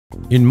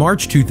In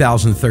March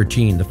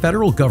 2013, the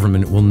federal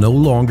government will no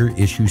longer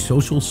issue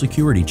Social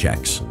Security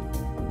checks.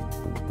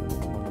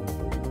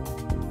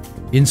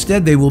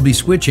 Instead, they will be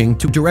switching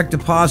to direct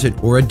deposit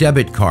or a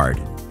debit card.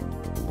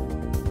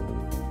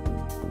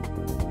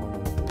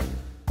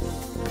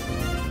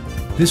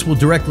 This will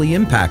directly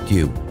impact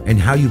you and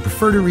how you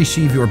prefer to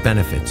receive your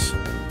benefits.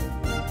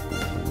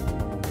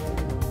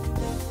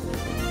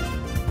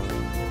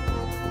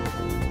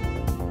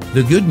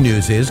 The good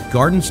news is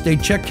Garden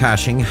State Check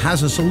Cashing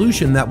has a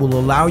solution that will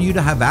allow you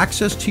to have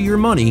access to your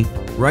money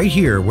right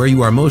here where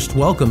you are most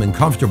welcome and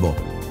comfortable.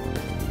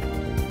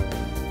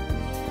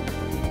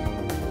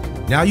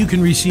 Now you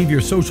can receive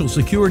your Social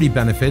Security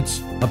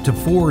benefits up to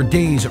 4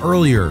 days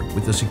earlier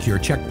with the Secure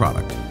Check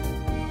product.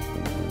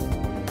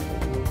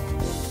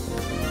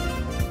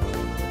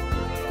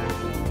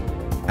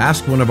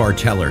 Ask one of our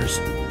tellers.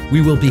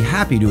 We will be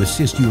happy to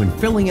assist you in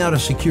filling out a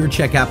Secure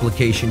Check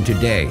application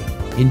today,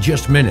 in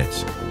just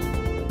minutes.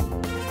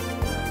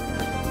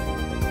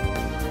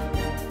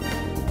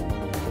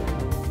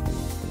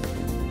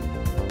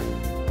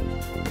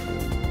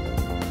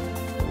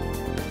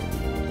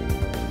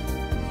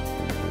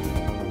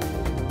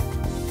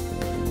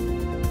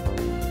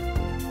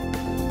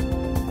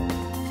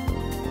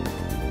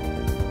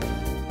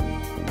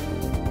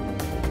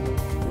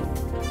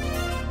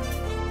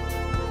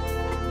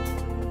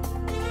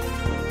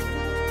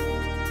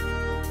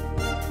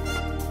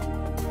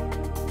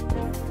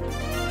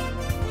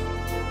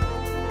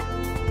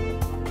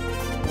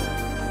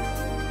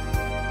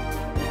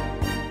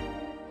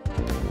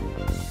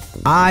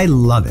 I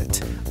love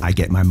it. I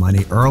get my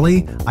money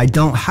early, I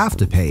don't have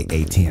to pay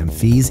ATM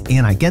fees,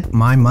 and I get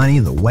my money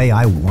the way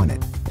I want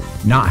it.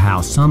 Not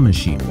how some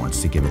machine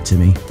wants to give it to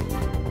me.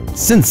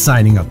 Since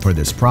signing up for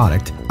this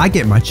product, I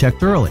get my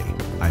check early,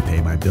 I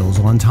pay my bills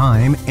on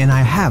time, and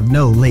I have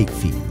no late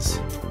fees.